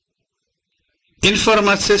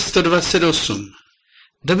Informace 128.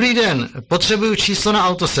 Dobrý den, potřebuju číslo na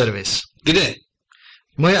autoservis. Kde?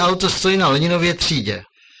 Moje auto stojí na Leninově třídě.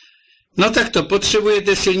 No tak to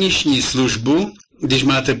potřebujete silniční službu, když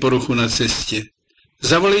máte poruchu na cestě.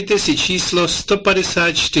 Zavolejte si číslo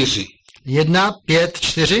 154.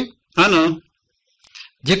 154? Ano.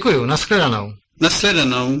 Děkuju, nashledanou.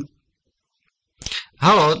 Nashledanou.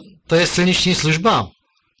 Halo, to je silniční služba?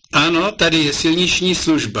 Ano, tady je silniční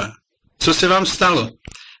služba. Co se vám stalo?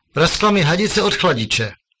 Praskla mi hadice od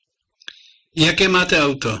chladiče. Jaké máte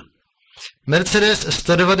auto? Mercedes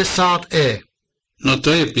 190e. No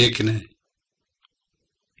to je pěkné.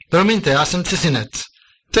 Promiňte, já jsem cizinec.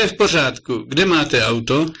 To je v pořádku. Kde máte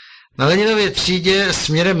auto? Na Leninově třídě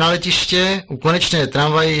směrem na letiště u konečné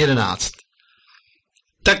tramvaje 11.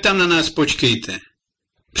 Tak tam na nás počkejte.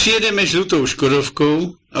 Přijedeme žlutou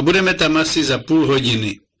škodovkou a budeme tam asi za půl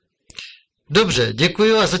hodiny. Dobře,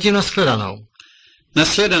 děkuju a zatím nashledanou.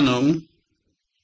 Nashledanou.